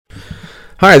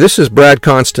Hi, this is Brad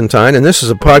Constantine, and this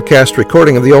is a podcast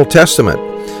recording of the Old Testament.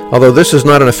 Although this is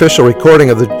not an official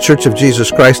recording of the Church of Jesus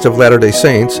Christ of Latter-day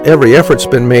Saints, every effort's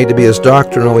been made to be as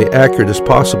doctrinally accurate as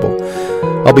possible.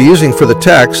 I'll be using for the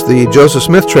text the Joseph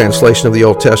Smith translation of the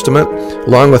Old Testament,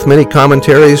 along with many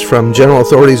commentaries from general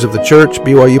authorities of the Church,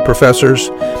 BYU professors,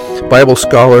 Bible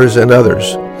scholars, and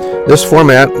others. This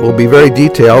format will be very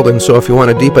detailed, and so if you want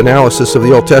a deep analysis of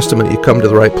the Old Testament, you come to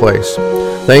the right place.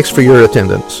 Thanks for your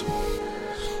attendance.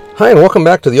 Hi, and welcome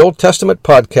back to the Old Testament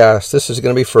podcast. This is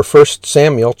going to be for 1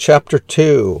 Samuel chapter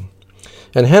 2.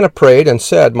 And Hannah prayed and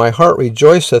said, My heart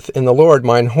rejoiceth in the Lord,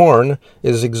 mine horn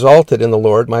is exalted in the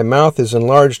Lord, my mouth is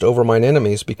enlarged over mine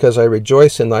enemies, because I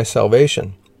rejoice in thy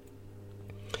salvation.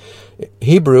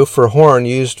 Hebrew for horn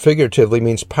used figuratively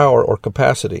means power or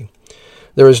capacity.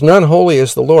 There is none holy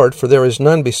as the Lord, for there is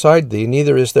none beside thee,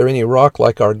 neither is there any rock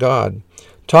like our God.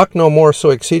 Talk no more so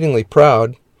exceeding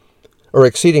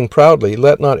proudly,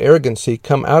 let not arrogancy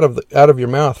come out of your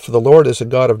mouth, for the Lord is a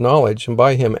God of knowledge, and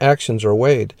by him actions are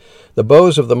weighed. The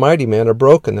bows of the mighty man are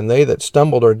broken, and they that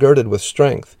stumbled are girded with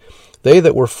strength. They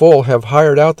that were full have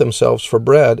hired out themselves for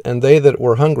bread, and they that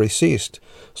were hungry ceased,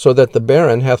 so that the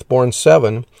barren hath borne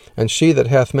 7, and she that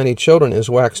hath many children is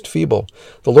waxed feeble.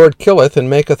 The Lord killeth and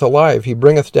maketh alive, he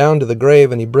bringeth down to the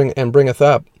grave, and bringeth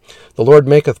up. The Lord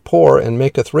maketh poor and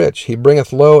maketh rich, he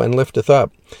bringeth low and lifteth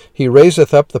up. He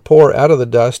raiseth up the poor out of the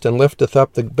dust, and lifteth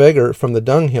up the beggar from the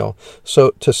dunghill,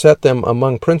 so to set them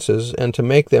among princes, and to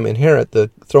make them inherit the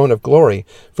throne of glory.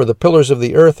 For the pillars of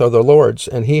the earth are the Lord's,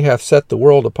 and he hath set the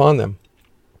world upon them.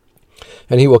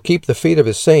 And he will keep the feet of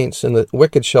his saints, and the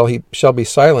wicked shall be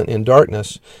silent in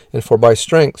darkness, and for by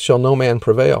strength shall no man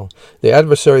prevail. The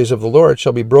adversaries of the Lord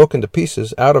shall be broken to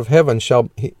pieces, out of heaven shall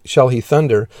he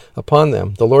thunder upon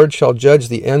them. The Lord shall judge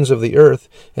the ends of the earth,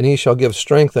 and he shall give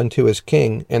strength unto his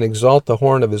king, and exalt the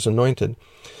horn of his anointed.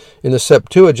 In the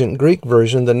Septuagint Greek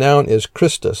version, the noun is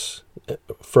Christus,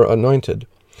 for anointed.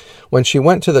 When she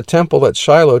went to the temple at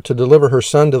Shiloh to deliver her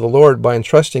son to the Lord by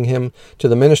entrusting him to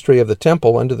the ministry of the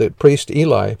temple under the priest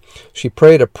Eli, she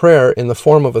prayed a prayer in the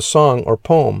form of a song or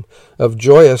poem of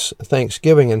joyous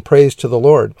thanksgiving and praise to the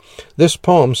Lord. This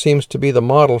poem seems to be the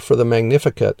model for the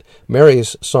Magnificat,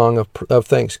 Mary's song of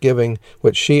thanksgiving,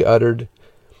 which she uttered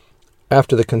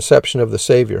after the conception of the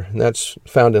Savior. And that's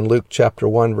found in Luke chapter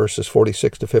 1, verses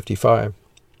 46 to 55.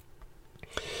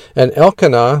 And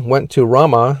Elkanah went to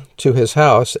Ramah to his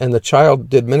house, and the child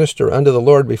did minister unto the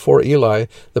Lord before Eli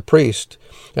the priest.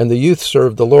 And the youth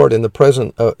served the Lord in the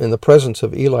presence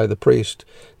of Eli the priest.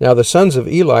 Now the sons of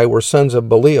Eli were sons of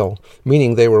Belial,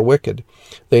 meaning they were wicked.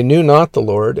 They knew not the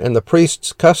Lord, and the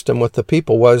priest's custom with the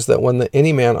people was that when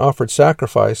any man offered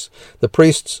sacrifice, the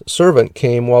priest's servant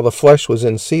came while the flesh was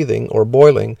in seething or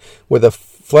boiling, with a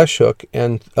flesh hook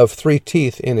and of 3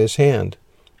 teeth in his hand.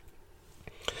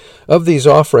 Of these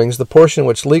offerings, the portion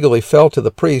which legally fell to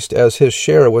the priest as his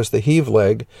share was the heave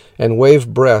leg and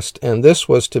wave breast, and this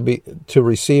was to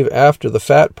receive after the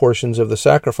fat portions of the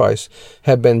sacrifice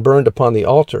had been burned upon the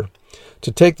altar.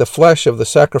 To take the flesh of the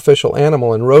sacrificial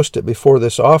animal and roast it before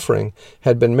this offering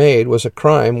had been made was a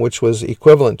crime which was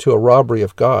equivalent to a robbery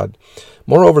of God.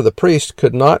 Moreover, the priest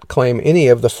could not claim any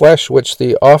of the flesh which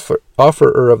the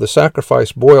offerer of the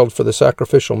sacrifice boiled for the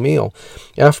sacrificial meal,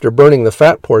 after burning the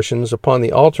fat portions upon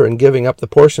the altar and giving up the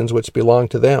portions which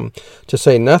belonged to them, to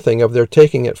say nothing of their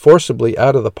taking it forcibly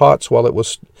out of the pots while it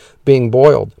was being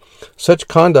boiled. Such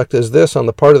conduct as this on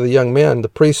the part of the young men, the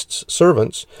priest's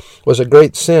servants, was a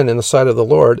great sin in the sight of the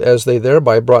Lord, as they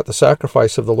thereby brought the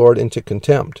sacrifice of the Lord into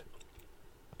contempt.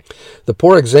 The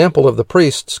poor example of the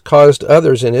priests caused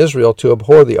others in Israel to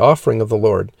abhor the offering of the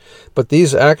Lord. But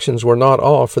these actions were not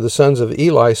all, for the sons of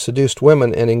Eli seduced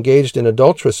women and engaged in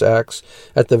adulterous acts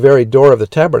at the very door of the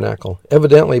tabernacle,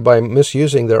 evidently by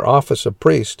misusing their office of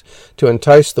priest to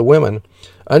entice the women.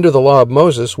 Under the law of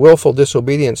Moses, willful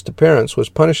disobedience to parents was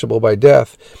punishable by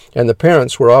death, and the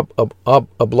parents were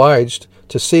obliged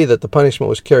to see that the punishment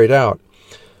was carried out.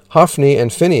 Hophni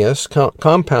and Phinehas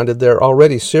compounded their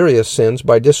already serious sins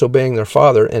by disobeying their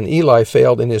father, and Eli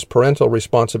failed in his parental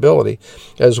responsibility,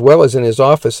 as well as in his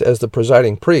office as the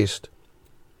presiding priest.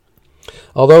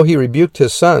 Although he rebuked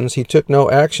his sons, he took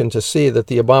no action to see that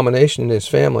the abomination in his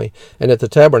family and at the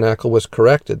tabernacle was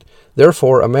corrected.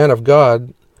 Therefore, a man of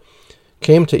God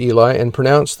came to Eli and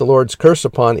pronounced the Lord's curse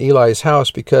upon Eli's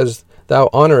house, because thou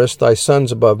honorest thy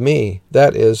sons above me.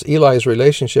 That is, Eli's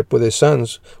relationship with his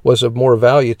sons was of more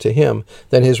value to him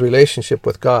than his relationship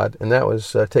with God. And that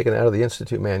was taken out of the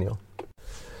Institute Manual.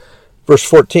 Verse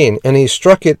 14, And he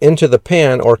struck it into the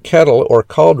pan, or kettle, or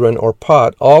cauldron, or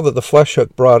pot. All that the flesh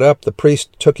hook brought up, the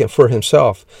priest took it for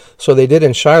himself. So they did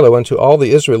in Shiloh unto all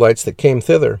the Israelites that came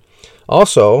thither.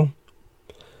 Also,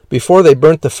 before they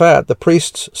burnt the fat, the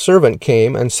priest's servant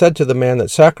came and said to the man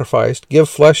that sacrificed, Give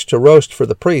flesh to roast for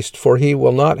the priest, for he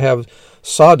will not have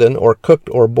sodden or cooked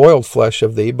or boiled flesh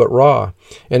of thee, but raw.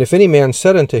 And if any man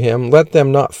said unto him, Let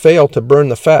them not fail to burn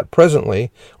the fat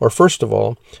presently, or first of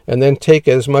all, and then take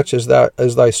as much as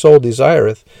thy soul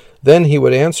desireth, then he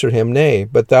would answer him, Nay,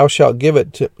 but thou shalt give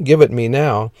it me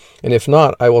now, and if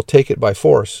not, I will take it by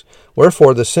force.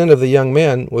 Wherefore the sin of the young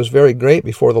men was very great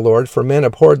before the Lord, for men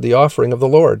abhorred the offering of the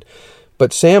Lord.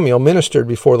 But Samuel ministered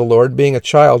before the Lord, being a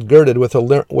child girded with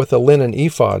a linen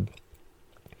ephod.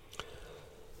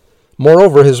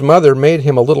 Moreover, his mother made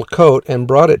him a little coat, and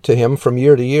brought it to him from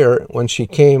year to year, when she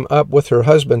came up with her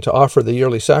husband to offer the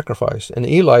yearly sacrifice. And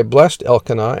Eli blessed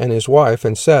Elkanah and his wife,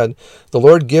 and said, The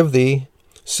Lord give thee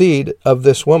seed of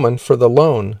this woman for the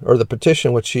loan, or the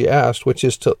petition which she asked, which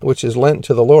is lent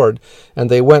to the Lord. And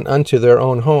they went unto their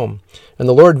own home. And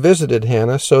the Lord visited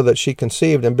Hannah, so that she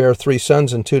conceived and bare 3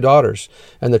 sons and 2 daughters.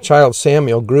 And the child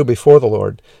Samuel grew before the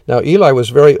Lord. Now Eli was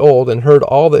very old, and heard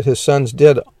all that his sons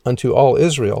did unto all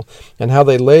Israel, and how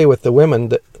they lay with the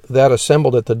women that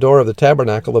assembled at the door of the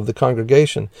tabernacle of the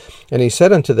congregation. And he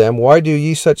said unto them, Why do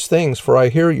ye such things? For I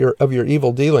hear of your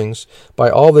evil dealings by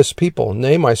all this people.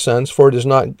 Nay, my sons, for it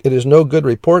is no good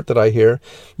report that I hear.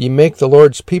 Ye make the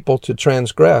Lord's people to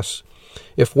transgress.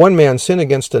 If one man sin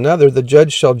against another, the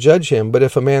judge shall judge him. But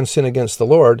if a man sin against the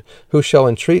Lord, who shall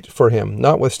entreat for him?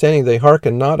 Notwithstanding they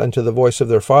hearken not unto the voice of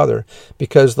their father,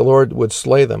 because the Lord would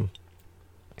slay them.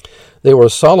 They were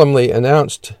solemnly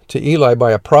announced to Eli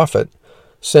by a prophet,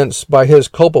 since by his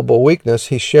culpable weakness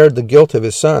he shared the guilt of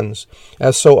his sons.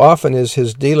 As so often is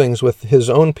his dealings with his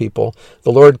own people,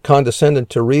 the Lord condescended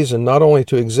to reason, not only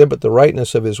to exhibit the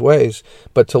rightness of his ways,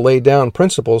 but to lay down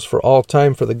principles for all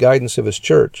time for the guidance of his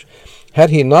church. Had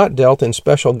he not dealt in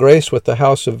special grace with the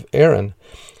house of Aaron,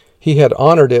 he had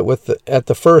honored it at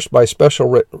the first by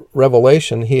special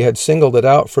revelation. He had singled it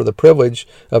out for the privilege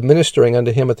of ministering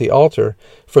unto him at the altar,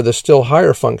 for the still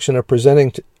higher function of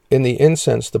presenting in the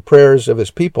incense the prayers of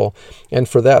his people, and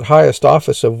for that highest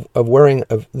office of wearing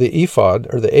of the ephod,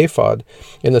 or the ephod,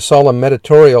 in the solemn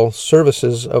mediatorial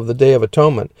services of the Day of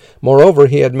Atonement. Moreover,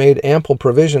 he had made ample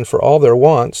provision for all their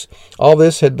wants. All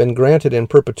this had been granted in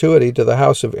perpetuity to the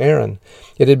house of Aaron.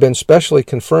 It had been specially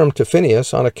confirmed to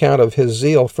Phinehas on account of his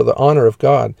zeal for the honor of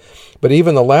God. But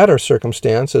even the latter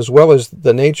circumstance, as well as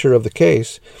the nature of the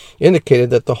case, indicated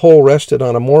that the whole rested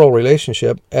on a moral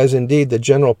relationship, as indeed the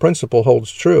general principle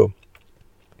holds true.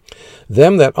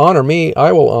 Them that honor me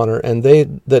I will honor, and they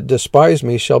that despise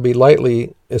me shall be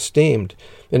lightly esteemed.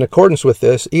 In accordance with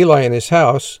this, Eli and his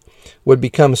house would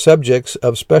become subjects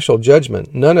of special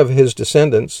judgment. None of his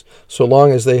descendants, so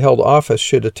long as they held office,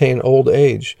 should attain old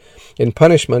age. In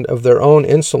punishment of their own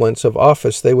insolence of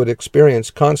office, they would experience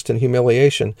constant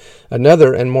humiliation.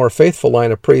 Another and more faithful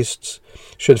line of priests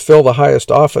should fill the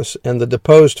highest office, and the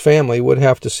deposed family would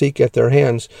have to seek at their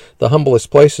hands the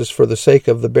humblest places for the sake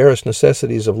of the barest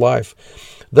necessities of life.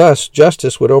 Thus,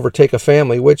 justice would overtake a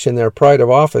family which, in their pride of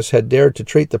office, had dared to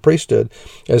treat the priesthood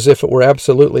as if it were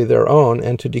absolutely their own,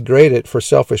 and to degrade it for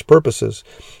selfish purposes.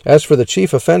 As for the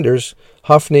chief offenders,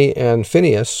 Hophni and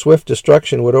Phinehas, swift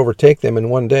destruction would overtake them in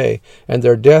one day, and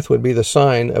their death would be the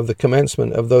sign of the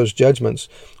commencement of those judgments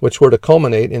which were to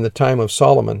culminate in the time of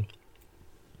Solomon.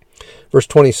 Verse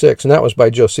 26, and that was by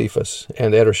Josephus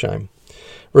and Edersheim.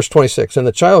 Verse 26, and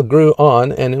the child grew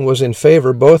on and was in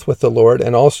favor both with the Lord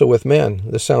and also with men.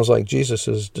 This sounds like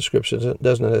Jesus' description,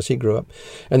 doesn't it, as he grew up.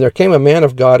 And there came a man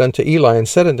of God unto Eli and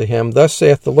said unto him, Thus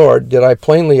saith the Lord, Did I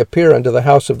plainly appear unto the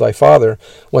house of thy father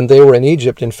when they were in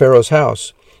Egypt in Pharaoh's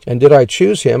house? And did I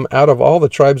choose him out of all the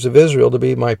tribes of Israel to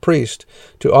be my priest,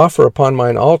 to offer upon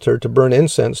mine altar, to burn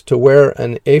incense, to wear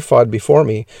an ephod before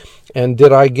me? And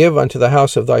did I give unto the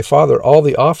house of thy father all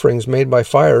the offerings made by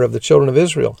fire of the children of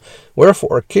Israel?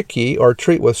 Wherefore kick ye, or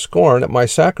treat with scorn at my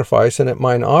sacrifice and at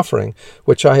mine offering,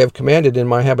 which I have commanded in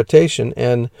my habitation,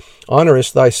 and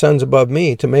honorest thy sons above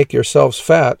me, to make yourselves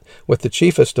fat with the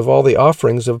chiefest of all the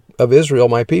offerings of Israel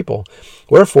my people?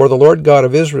 Wherefore the Lord God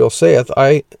of Israel saith,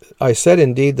 I said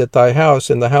indeed that thy house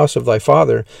and the house of thy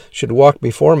father should walk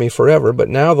before me forever, but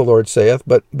now the Lord saith,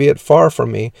 But be it far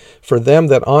from me, for them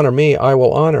that honor me I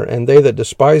will honor, and they that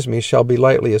despise me shall be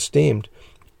lightly esteemed.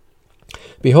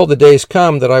 Behold, the days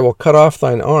come that I will cut off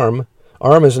thine arm.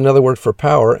 Arm is another word for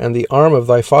power, and the arm of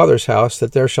thy father's house,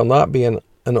 that there shall not be an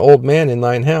old man in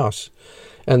thine house.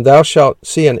 And thou shalt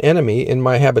see an enemy in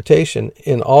my habitation,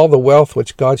 in all the wealth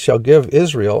which God shall give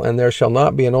Israel, and there shall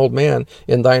not be an old man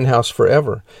in thine house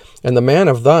forever. And the man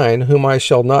of thine, whom I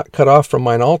shall not cut off from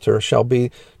mine altar, shall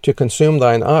be to consume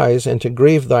thine eyes, and to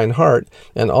grieve thine heart,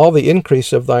 and all the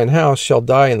increase of thine house shall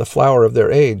die in the flower of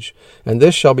their age. And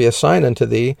this shall be a sign unto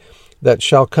thee, that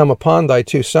shall come upon thy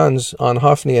 2 sons, on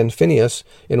Hophni and Phinehas.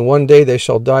 In one day they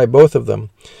shall die both of them.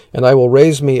 And I will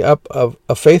raise me up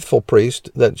a faithful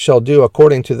priest, that shall do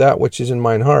according to that which is in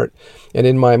mine heart, and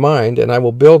in my mind, and I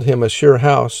will build him a sure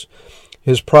house.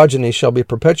 His progeny shall be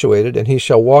perpetuated, and he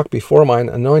shall walk before mine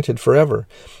anointed forever.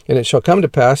 And it shall come to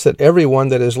pass that every one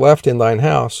that is left in thine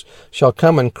house shall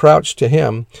come and crouch to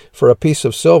him for a piece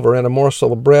of silver and a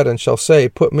morsel of bread, and shall say,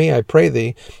 Put me, I pray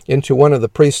thee, into one of the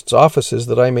priest's offices,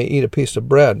 that I may eat a piece of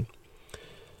bread.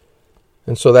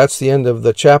 And so that's the end of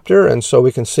the chapter, and so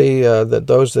we can see that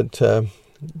those that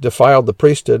defiled the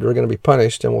priesthood are going to be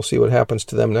punished, and we'll see what happens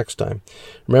to them next time.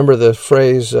 Remember the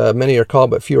phrase, many are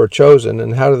called but few are chosen,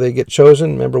 and how do they get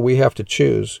chosen? Remember, we have to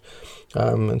choose.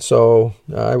 And so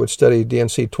I would study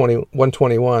D&C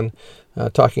 121,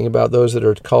 talking about those that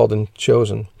are called and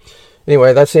chosen.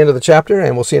 Anyway, that's the end of the chapter,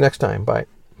 and we'll see you next time. Bye.